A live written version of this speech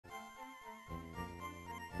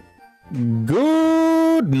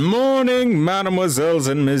Good morning, mademoiselles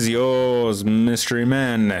and messieurs. Mystery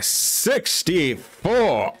Man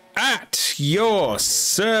 64 at your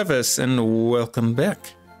service, and welcome back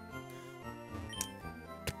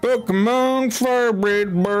to Pokemon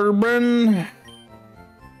Firebreed Bourbon.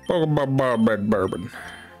 Pokemon Firebreed Bourbon.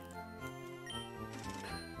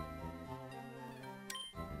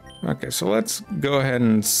 Okay, so let's go ahead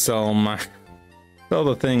and sell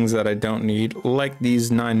the things that I don't need, like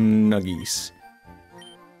these 9 nuggies.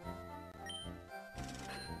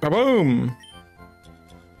 Ba-boom!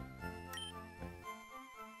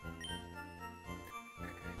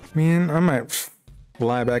 Man, I might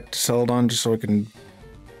fly back to Celadon just so I can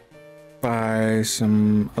buy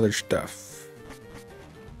some other stuff.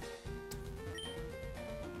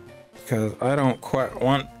 Because I don't quite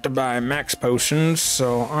want to buy max potions,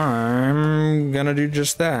 so I'm gonna do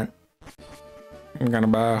just that. I'm gonna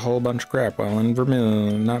buy a whole bunch of crap while in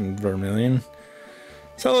Vermilion, not in Vermilion.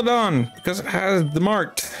 Celadon, because it has the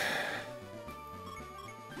marked.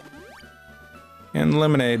 And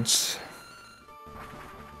lemonades.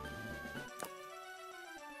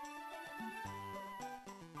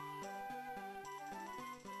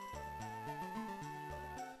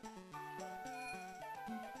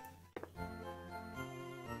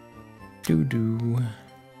 Doo-doo.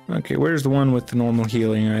 Okay, where's the one with the normal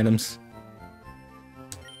healing items?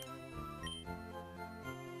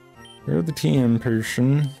 You're the TM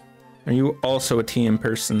person. Are you also a TM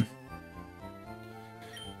person?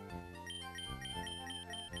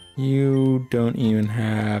 You don't even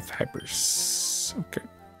have hypers. Okay.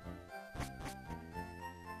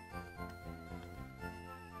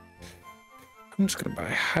 I'm just gonna buy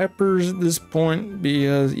hypers at this point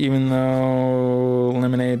because even though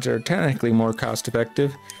lemonades are technically more cost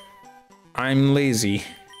effective, I'm lazy.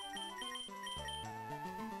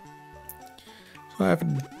 So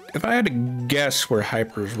if I had to guess where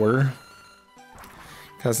hypers were,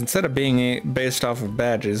 because instead of being based off of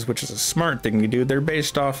badges, which is a smart thing to do, they're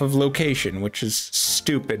based off of location, which is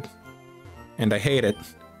stupid. And I hate it.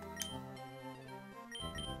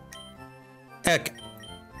 Heck.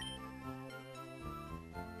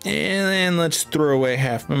 And then let's throw away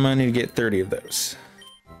half my money to get 30 of those.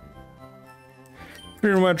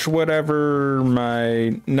 Pretty much whatever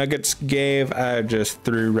my nuggets gave, I just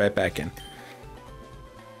threw right back in.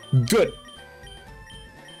 Good.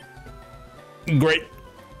 Great.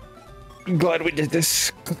 Glad we did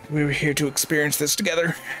this. We were here to experience this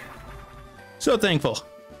together. So thankful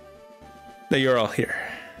that you're all here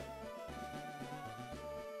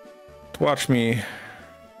to watch me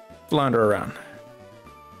flounder around.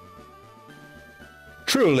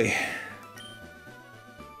 Truly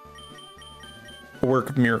a work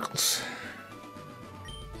of miracles.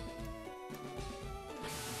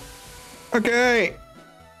 Okay.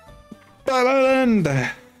 Five Island.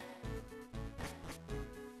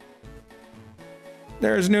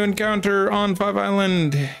 There's a new encounter on Five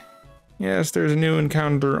Island. Yes, there's a new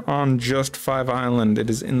encounter on just Five Island. It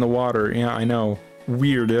is in the water. Yeah, I know.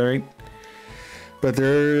 Weird, right? But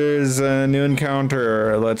there is a new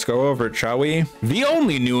encounter. Let's go over it, shall we? The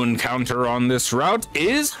only new encounter on this route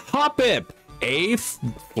is Hoppip, a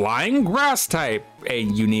flying grass type, a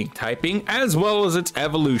unique typing, as well as its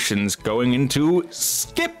evolutions going into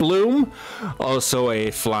Skiploom, also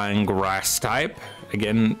a flying grass type.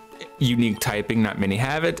 Again, unique typing, not many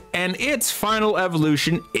have it, and its final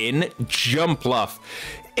evolution in Jumpluff.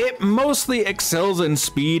 It mostly excels in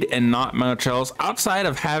speed and not much else. Outside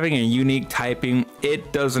of having a unique typing,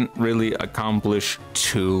 it doesn't really accomplish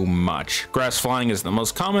too much. Grass flying is the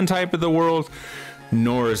most common type of the world,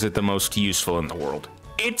 nor is it the most useful in the world.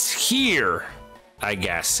 It's here, I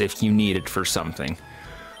guess, if you need it for something.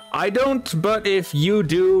 I don't, but if you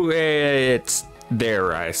do, it's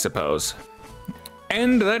there, I suppose.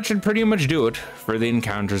 And that should pretty much do it for the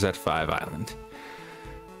encounters at Five Island.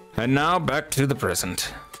 And now back to the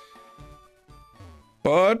present.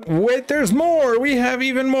 But wait, there's more! We have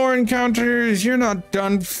even more encounters! You're not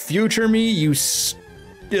done, future me, you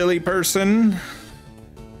silly person.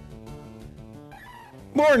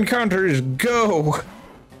 More encounters, go!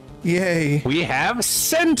 Yay. We have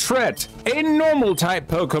Sentret, a normal type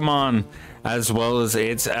Pokemon, as well as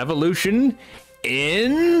its evolution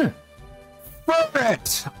in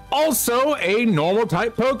Furret, also a normal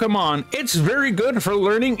type Pokemon. It's very good for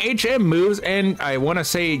learning HM moves, and I want to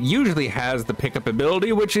say it usually has the pickup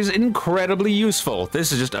ability, which is incredibly useful.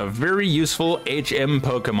 This is just a very useful HM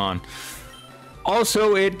Pokemon.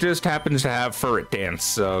 Also, it just happens to have Furret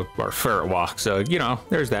Dance, or Furret Walk, so, you know,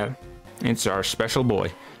 there's that. It's our special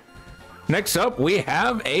boy. Next up, we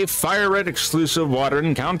have a Fire Red exclusive water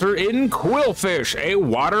encounter in Qwilfish, a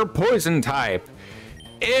water poison type.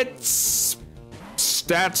 Its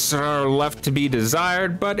stats are left to be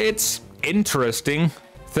desired, but it's interesting.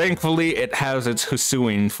 Thankfully, it has its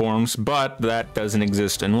Hisuian forms, but that doesn't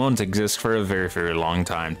exist and won't exist for a very, very long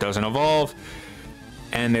time. Doesn't evolve,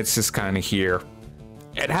 and it's just kind of here.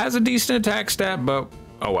 It has a decent attack stat, but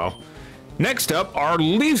oh well. Next up, our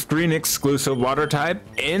Leaf Green exclusive water type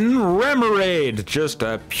in Remoraid, just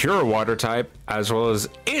a pure water type, as well as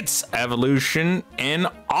its evolution in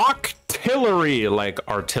Octillery, like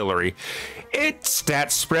artillery. Its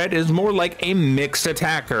stat spread is more like a mixed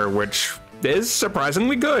attacker, which is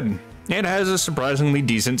surprisingly good. It has a surprisingly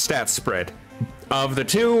decent stat spread. Of the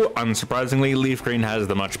two, unsurprisingly, Leaf Green has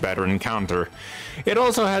the much better encounter. It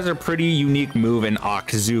also has a pretty unique move in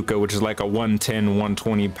Octazooka, which is like a 110,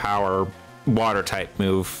 120 power water type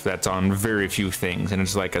move that's on very few things, and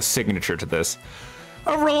it's like a signature to this.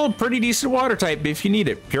 Overall, pretty decent water type if you need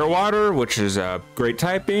it. Pure water, which is great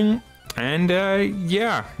typing, and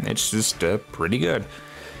yeah, it's just pretty good.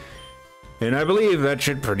 And I believe that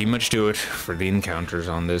should pretty much do it for the encounters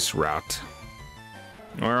on this route.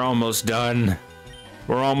 We're almost done.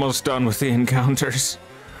 We're almost done with the encounters.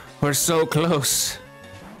 We're so close.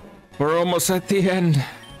 We're almost at the end.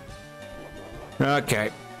 Okay,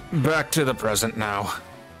 back to the present now.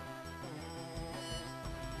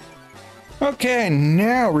 Okay,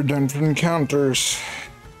 now we're done for encounters.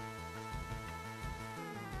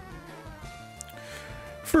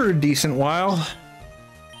 For a decent while.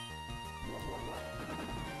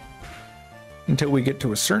 Until we get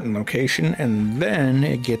to a certain location, and then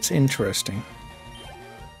it gets interesting.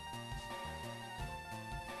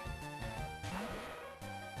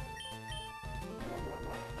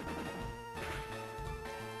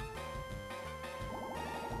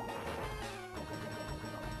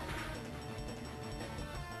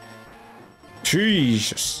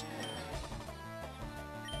 Jesus.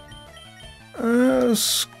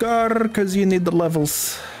 Scar, because you need the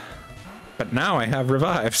levels. But now I have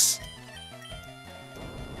revives.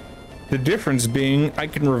 The difference being, I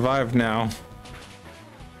can revive now.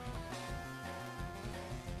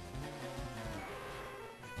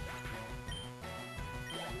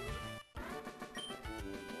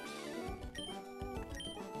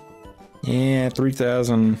 Yeah,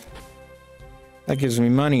 3,000. That gives me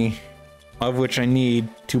money, of which I need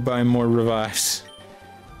to buy more revives.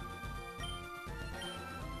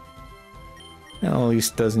 Well, at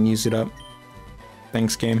least doesn't use it up.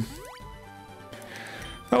 Thanks, game.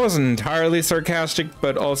 That wasn't entirely sarcastic,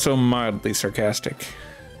 but also mildly sarcastic.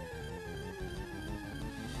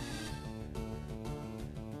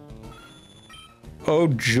 Oh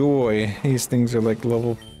joy, these things are like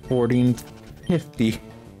level 14, 50.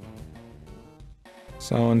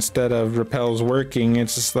 So instead of repels working,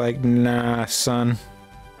 it's just like, nah, son.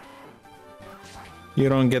 You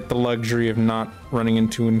don't get the luxury of not running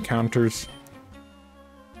into encounters.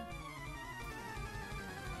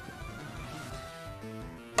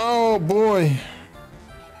 Oh boy.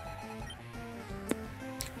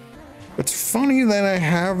 It's funny that I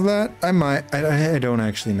have that. I might. I don't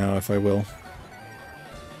actually know if I will.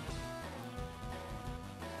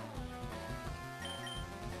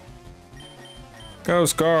 Go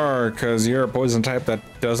Scar, because you're a poison type that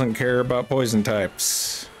doesn't care about poison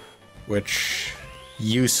types. Which,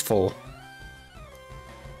 useful.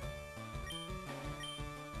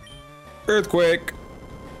 Earthquake.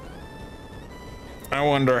 I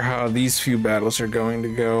wonder how these few battles are going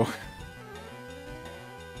to go.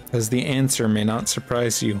 Because the answer may not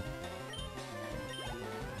surprise you.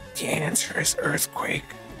 The answer is Earthquake.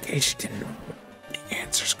 In case you didn't know, the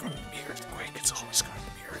answer's going to be Earthquake. It's always going to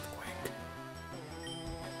be Earthquake.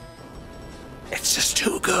 It's just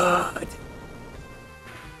too good.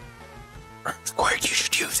 Earthquake, you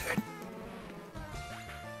should use it.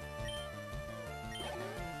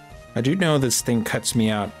 I do know this thing cuts me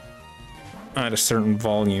out at a certain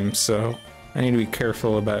volume, so I need to be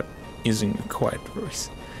careful about using a quiet voice.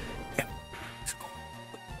 Yeah.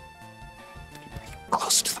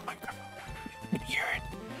 Close to the microphone. You can hear it.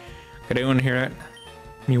 Could anyone hear that?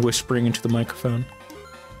 Me whispering into the microphone?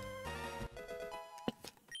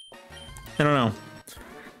 I don't know.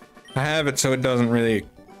 I have it so it doesn't really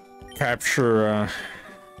capture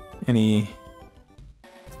any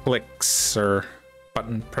clicks or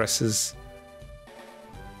button presses.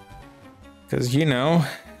 Because, you know,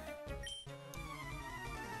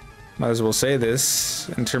 might as well say this,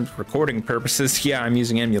 in terms of recording purposes, yeah, I'm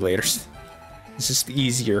using emulators. It's just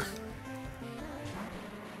easier.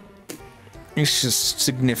 It's just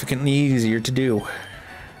significantly easier to do.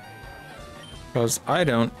 Because I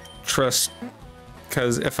don't trust,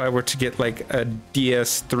 because if I were to get like a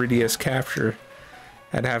 3DS capture,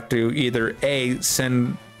 I'd have to either A,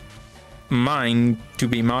 send mine to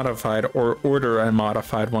be modified or order a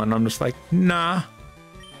modified one. I'm just like, nah.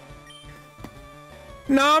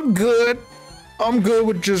 Nah, I'm good. I'm good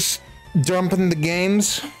with just dumping the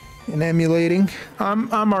games and emulating.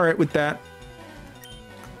 I'm alright with that.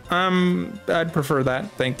 I'd prefer that,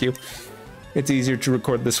 thank you. It's easier to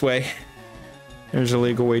record this way. There's a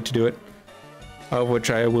legal way to do it, of which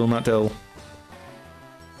I will not tell.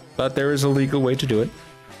 But there is a legal way to do it.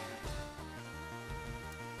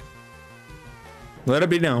 Let it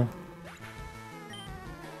be known.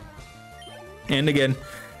 And again,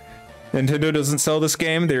 Nintendo doesn't sell this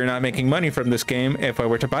game. They're not making money from this game. If I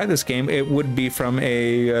were to buy this game, it would be from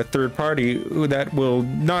a third party that will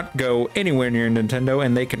not go anywhere near Nintendo,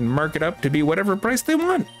 and they can mark it up to be whatever price they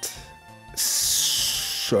want.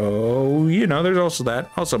 So, you know, there's also that.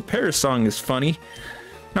 Also, Paris Song is funny.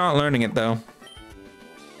 Not learning it, though.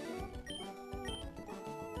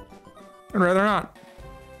 I'd rather not.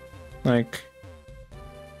 Like,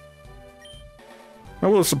 I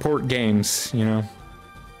will support games, you know.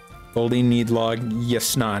 Goldie need log,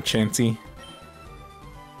 yes not, Chansey.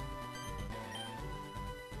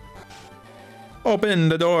 Open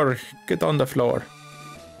the door, get on the floor.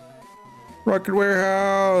 Rocket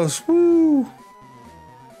Warehouse, woo!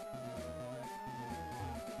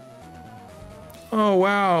 Oh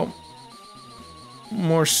wow.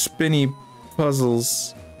 More spinny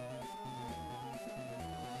puzzles.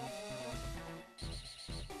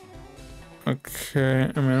 Okay,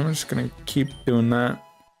 I mean, I'm just gonna keep doing that.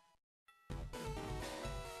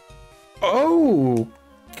 Oh,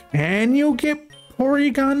 can you get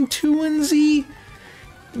Porygon 2 and Z?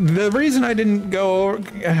 The reason I didn't go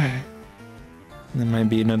over... there might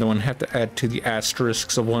be another one I have to add to the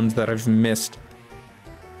asterisks of ones that I've missed.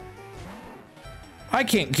 I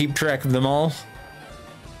can't keep track of them all.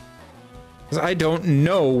 Because I don't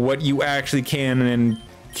know what you actually can and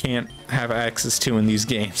can't have access to in these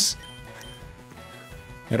games.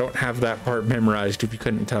 I don't have that part memorized, if you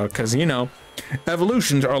couldn't tell, because, you know,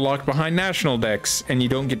 evolutions are locked behind national decks, and you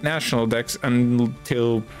don't get national decks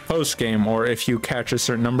until post-game, or if you catch a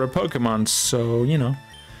certain number of Pokemon, so, you know.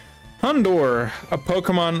 Houndour, a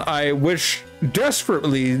Pokemon I wish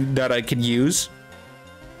desperately that I could use.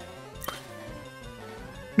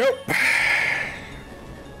 Nope.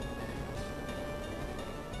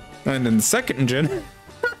 And in the second gen...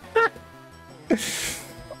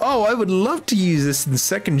 Oh, I would love to use this in the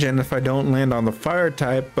second gen if I don't land on the fire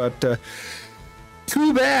type, but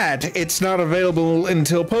too bad it's not available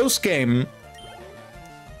until post game.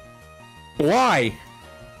 Why?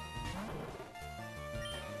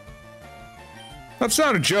 That's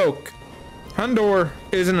not a joke. Houndour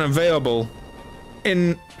isn't available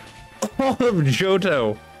in all of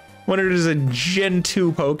Johto when it is a Gen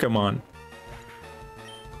 2 Pokemon.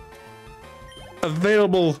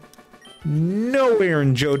 Available nowhere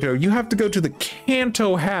in Johto. You have to go to the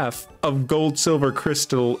Kanto half of Gold, Silver,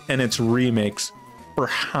 Crystal and its remakes for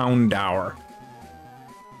Houndour.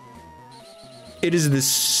 It is the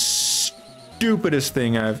stupidest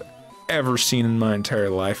thing I've ever seen in my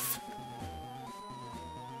entire life.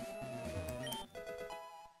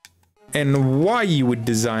 And why you would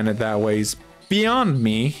design it that way is beyond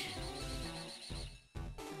me.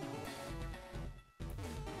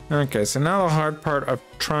 Okay, so now the hard part of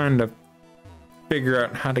trying to figure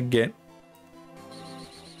out how to get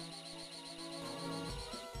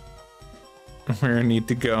where I need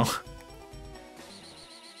to go.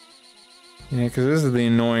 Yeah, because this is the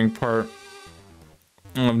annoying part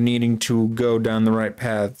of needing to go down the right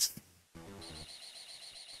paths.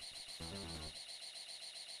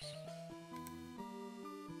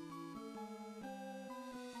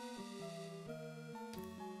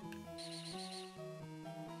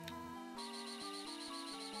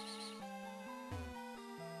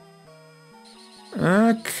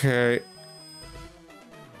 Okay.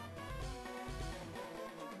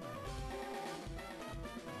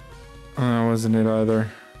 That wasn't it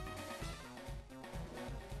either.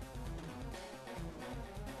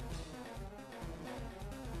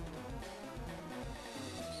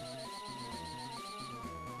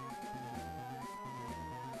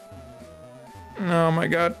 Oh my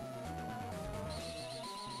god.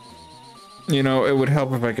 You know, it would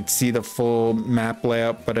help if I could see the full map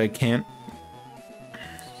layout, but I can't.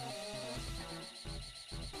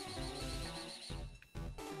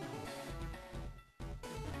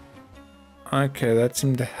 Okay, that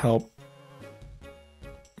seemed to help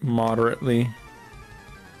moderately.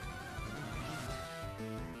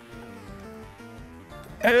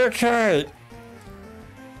 Okay.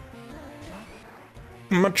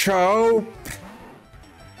 Machop.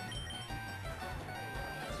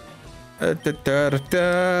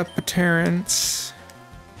 Paterrance.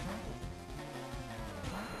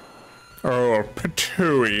 Oh,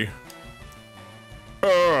 Patooey.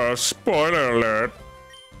 Oh, spoiler alert.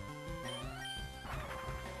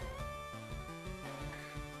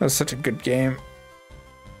 That's such a good game.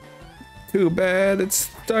 Too bad it's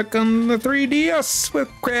stuck on the 3DS with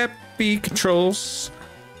crappy controls.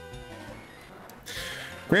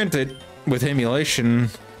 Granted, with emulation,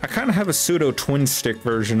 I kind of have a pseudo twin stick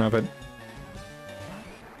version of it.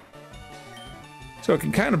 So I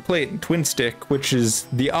can kind of play it in twin stick, which is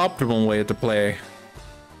the optimal way to play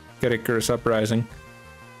Kid Icarus Uprising.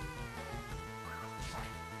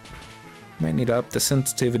 Might need to up the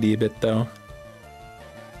sensitivity a bit though.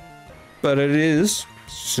 But it is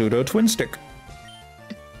pseudo twin stick.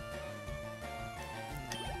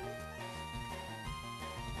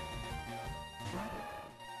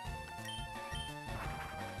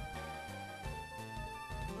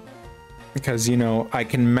 Because, you know, I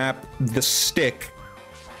can map the stick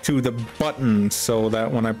to the button so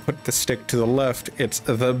that when I put the stick to the left, it's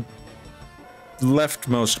the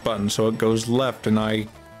leftmost button, so it goes left, and I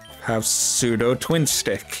have pseudo twin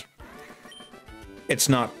stick. It's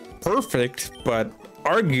not perfect, but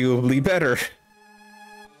arguably better.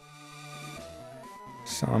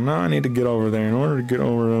 So now I need to get over there. In order to get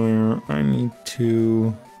over there, I need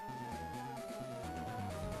to...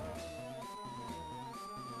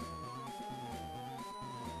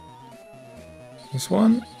 This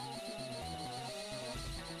one?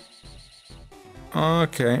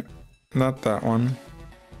 Okay, not that one.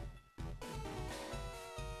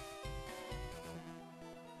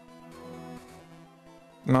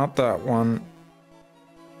 Not that one.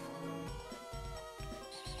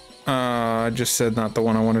 I just said not the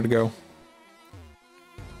one I wanted to go.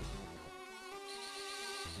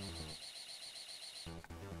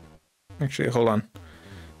 Actually, hold on.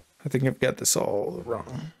 I think I've got this all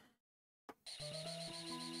wrong.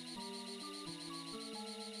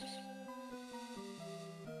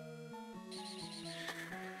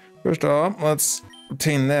 First off, let's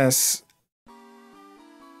obtain this.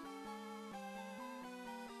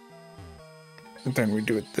 And then we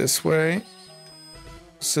do it this way.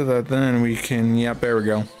 So that then we can, yep, there we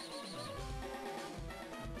go.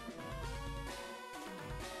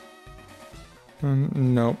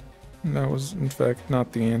 Nope, that was in fact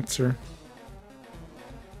not the answer.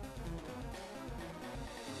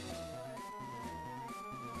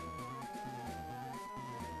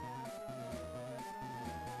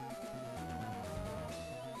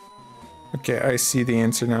 Okay, I see the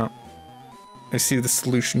answer now. I see the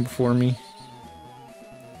solution before me.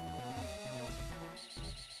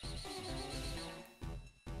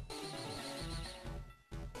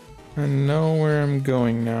 I know where I'm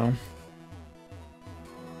going now.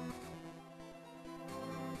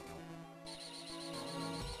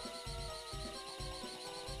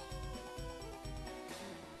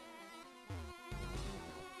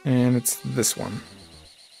 And it's this one.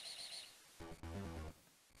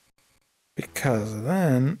 Because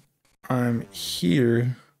then I'm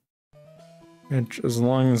here, which as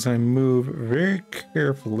long as I move very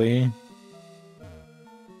carefully,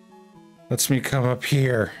 lets me come up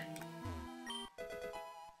here.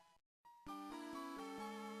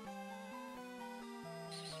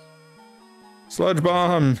 Sludge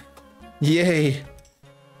bomb! Yay!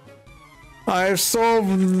 I've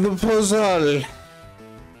solved the puzzle!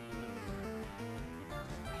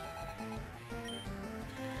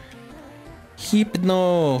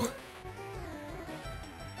 Hypno!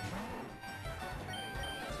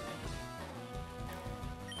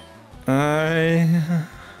 I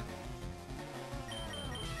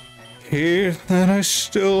hear that I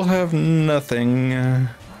still have nothing.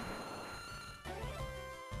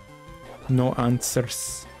 No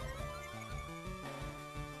answers.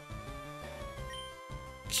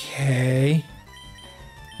 Okay.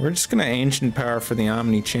 We're just gonna ancient power for the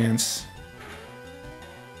Omni chance.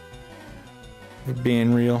 We're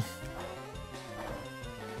being real.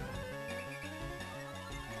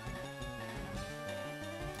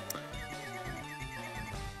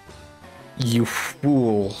 You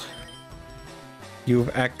fool. You've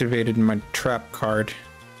activated my trap card.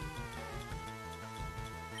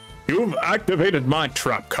 You've activated my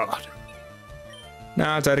trap card.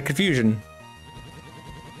 Now it's out of confusion.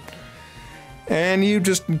 And you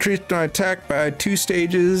just increased my attack by 2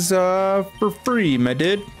 stages for free, my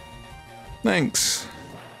dude. Thanks.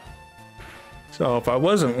 So if I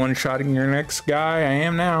wasn't one-shotting your next guy, I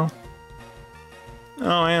am now.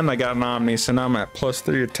 Oh, and I got an Omni, so now I'm at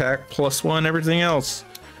 +3 attack, +1 everything else.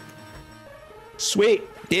 Sweet,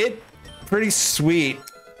 dude. Pretty sweet.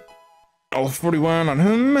 All 41 on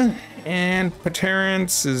him. And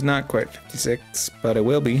Paterrance is not quite 56, but it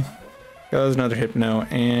will be. Goes another Hypno,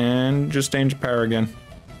 and just Ancient Power again.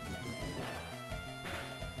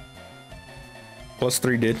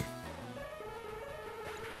 +3 did.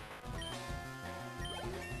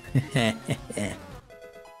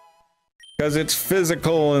 Because it's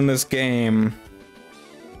physical in this game.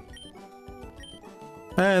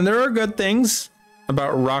 And there are good things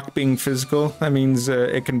about rock being physical. That means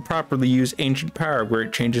it can properly use Ancient Power where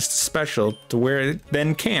it changes to special to where it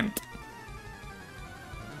then can't.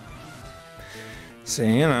 So,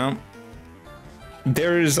 you know,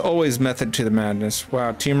 there is always method to the madness.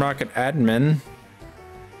 Wow, Team Rocket admin.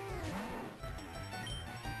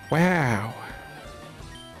 Wow.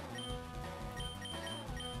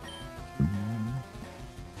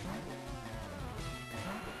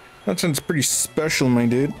 That sounds pretty special, my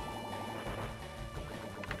dude.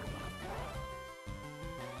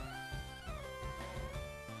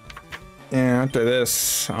 Yeah, after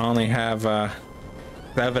this, I only have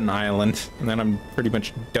 7 islands, and then I'm pretty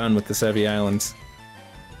much done with the 7 islands.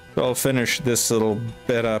 So I'll finish this little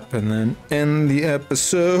bit up and then end the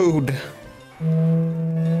episode.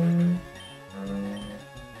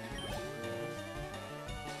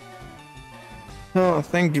 Oh,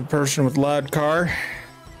 thank you, person with loud car.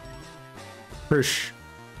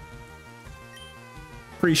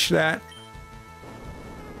 Appreciate that.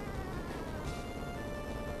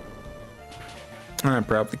 I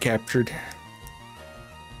probably captured.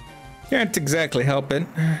 Can't exactly help it.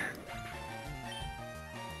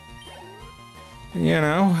 You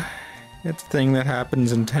know, it's a thing that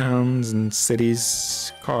happens in towns and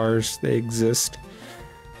cities, cars, they exist.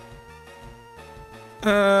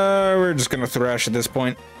 We're just gonna thrash at this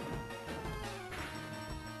point.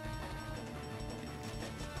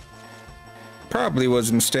 Probably was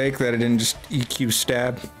a mistake that I didn't just EQ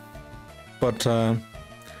stab. But,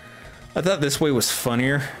 I thought this way was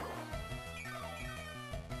funnier.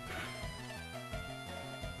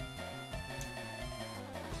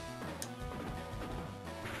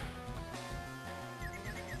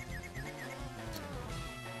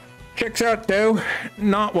 Checks out though.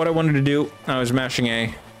 Not what I wanted to do. I was mashing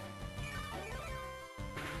A.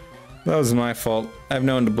 That was my fault. I have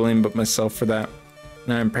no one to blame but myself for that.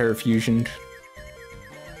 Now I'm parafusioned.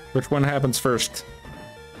 Which one happens first?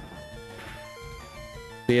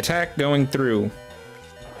 The attack going through.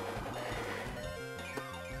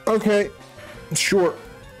 Okay, sure.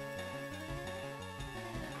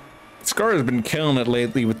 Scar has been killing it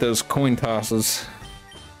lately with those coin tosses.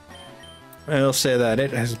 I'll say that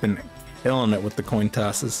it has been killing it with the coin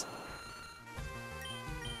tosses.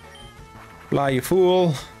 Fly, you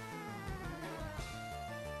fool.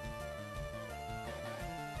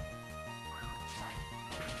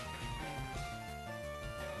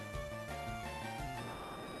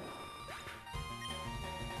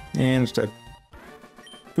 And instead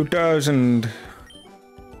 2,000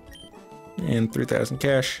 and 3,000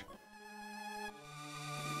 cash.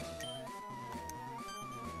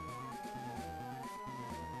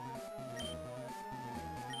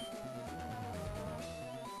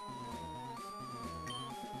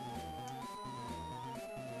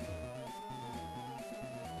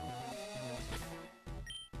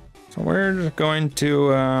 So we're just going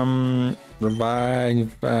to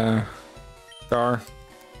revive Scar.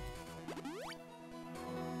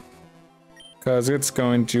 Because it's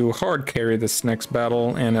going to hard carry this next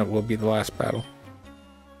battle, and it will be the last battle.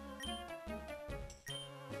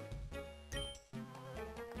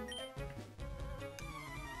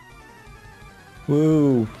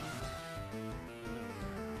 Woo!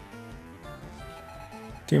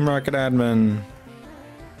 Team Rocket admin.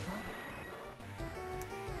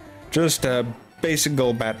 Just a basic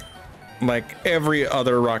goal bat, like every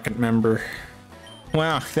other Rocket member.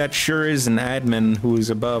 Wow, that sure is an admin who's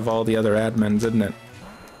above all the other admins, isn't it?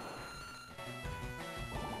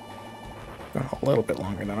 Got a little bit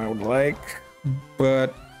longer than I would like,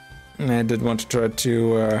 but I did want to try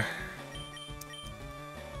to at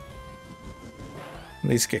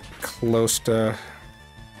least get close to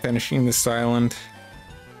finishing this island.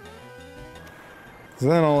 So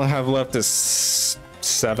then all I have left is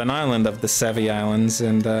 7 island of the 7 islands,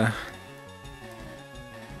 and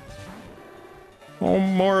will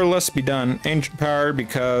more or less be done. Ancient Power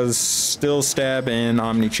because still stab and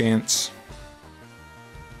Omni Chance.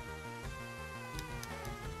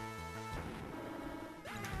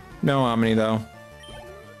 No Omni though.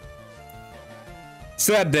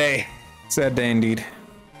 Sad day. Sad day indeed.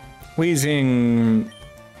 Wheezing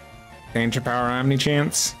Ancient Power Omni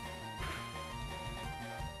Chance.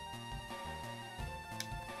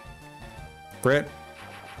 Crit.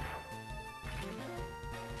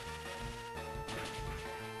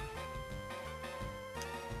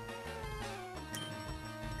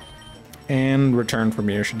 And return from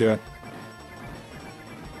here should do it.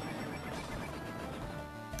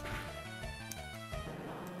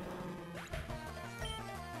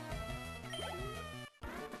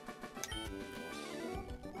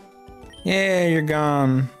 Yeah, you're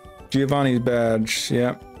gone. Giovanni's badge,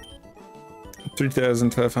 yep.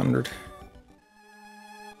 3,500.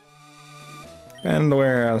 And the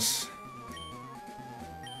warehouse.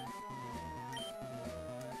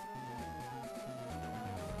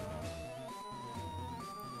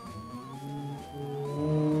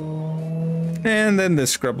 And then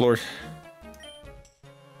this scrub lord.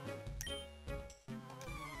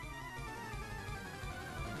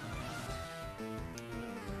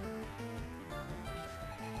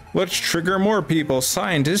 Let's trigger more people.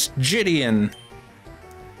 Scientist Gideon.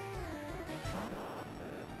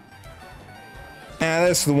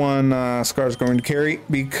 That's the one Scar's going to carry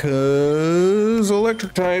because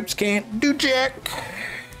electric types can't do jack.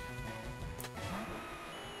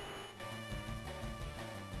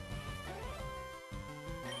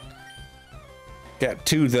 Got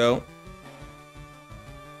two though.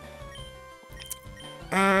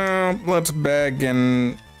 Let's beg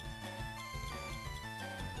and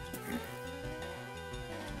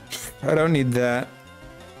I don't need that.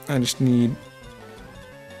 I just need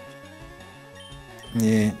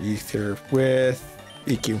ether with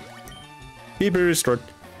EQ. EQ restored.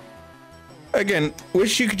 Again,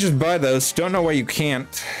 wish you could just buy those. Don't know why you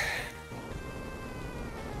can't.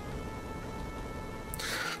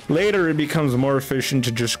 Later, it becomes more efficient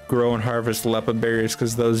to just grow and harvest leopard berries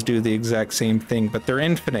because those do the exact same thing, but they're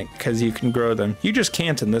infinite because you can grow them. You just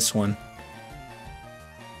can't in this one.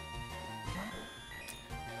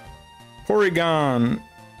 Porygon.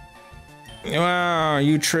 Wow,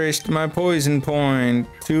 you traced my poison point.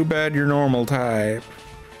 Too bad you're normal type.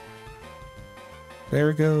 There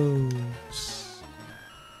it goes.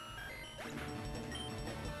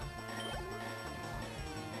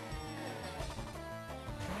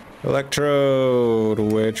 Electrode,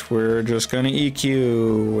 which we're just gonna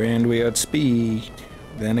EQ, and we outspeed.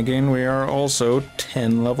 Then again, we are also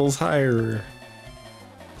 10 levels higher.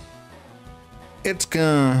 It's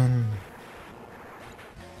gone.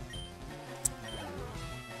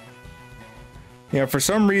 Yeah, for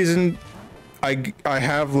some reason, I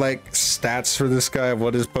have like stats for this guy of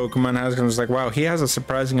what his Pokemon has, and I was like, wow, he has a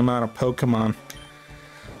surprising amount of Pokemon.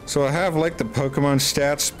 So I have like the Pokemon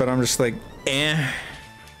stats, but I'm just like, eh.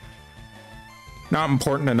 Not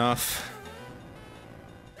important enough.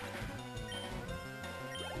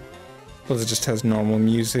 Plus it just has normal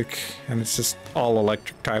music, and it's just all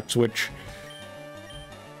electric types, which...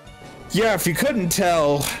 Yeah, if you couldn't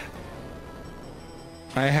tell,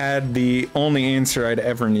 I had the only answer I'd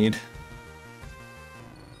ever need.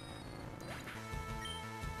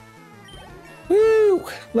 Woo!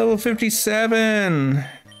 Level 57!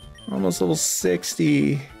 Almost level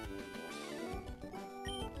 60.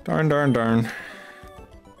 Darn, darn, darn.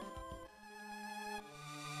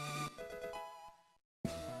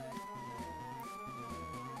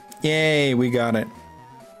 Yay, we got it.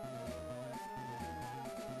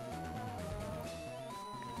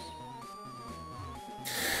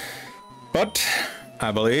 But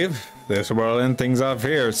I believe this will end things off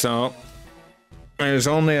here, so there's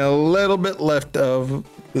only a little bit left of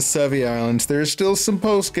the Sevii Islands. There's still some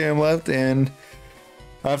post-game left, and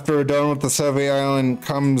after we're done with the Sevii Island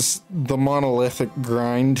comes the monolithic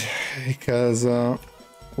grind, because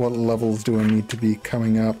what levels do I need to be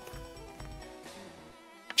coming up?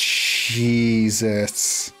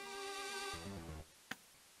 Jesus.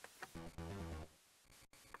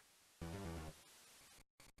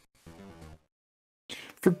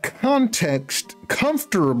 For context,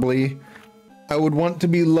 comfortably, I would want to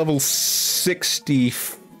be level 60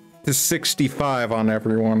 to 65 on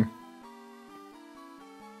everyone.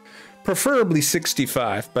 Preferably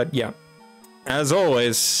 65, but yeah. As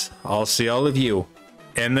always, I'll see all of you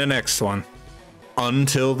in the next one.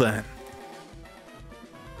 Until then.